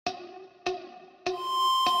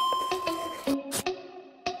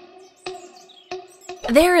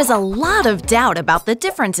There is a lot of doubt about the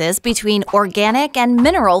differences between organic and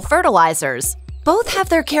mineral fertilizers. Both have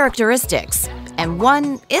their characteristics, and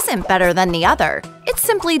one isn't better than the other. It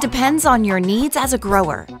simply depends on your needs as a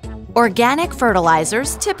grower. Organic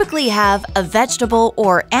fertilizers typically have a vegetable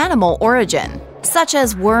or animal origin, such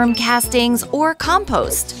as worm castings or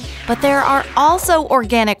compost. But there are also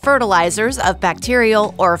organic fertilizers of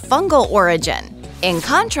bacterial or fungal origin. In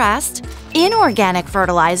contrast, inorganic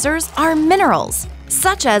fertilizers are minerals,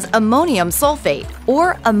 such as ammonium sulfate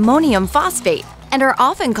or ammonium phosphate, and are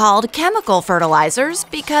often called chemical fertilizers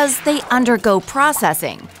because they undergo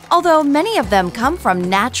processing, although many of them come from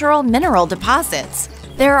natural mineral deposits.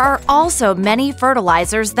 There are also many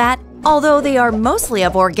fertilizers that, although they are mostly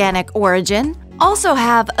of organic origin, also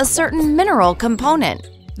have a certain mineral component.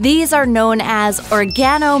 These are known as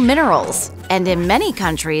organominerals, and in many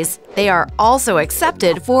countries, they are also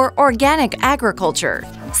accepted for organic agriculture.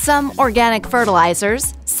 Some organic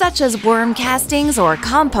fertilizers, such as worm castings or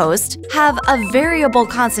compost, have a variable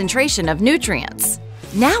concentration of nutrients.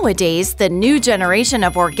 Nowadays, the new generation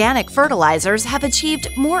of organic fertilizers have achieved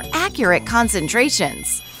more accurate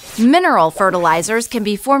concentrations. Mineral fertilizers can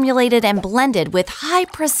be formulated and blended with high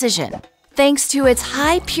precision, thanks to its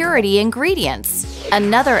high-purity ingredients.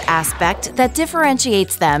 Another aspect that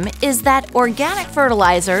differentiates them is that organic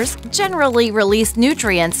fertilizers generally release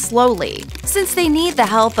nutrients slowly, since they need the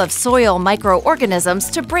help of soil microorganisms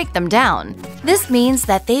to break them down. This means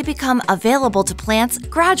that they become available to plants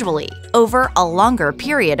gradually, over a longer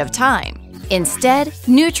period of time. Instead,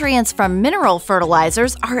 nutrients from mineral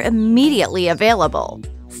fertilizers are immediately available.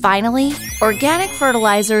 Finally, organic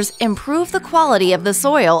fertilizers improve the quality of the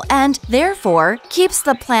soil and, therefore, keeps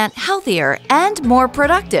the plant healthier and more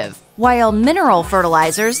productive, while mineral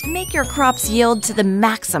fertilizers make your crops yield to the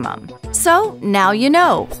maximum. So, now you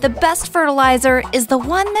know, the best fertilizer is the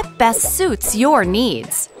one that best suits your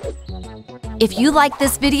needs. If you like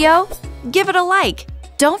this video, give it a like.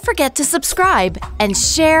 Don't forget to subscribe and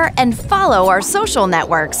share and follow our social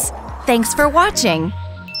networks. Thanks for watching.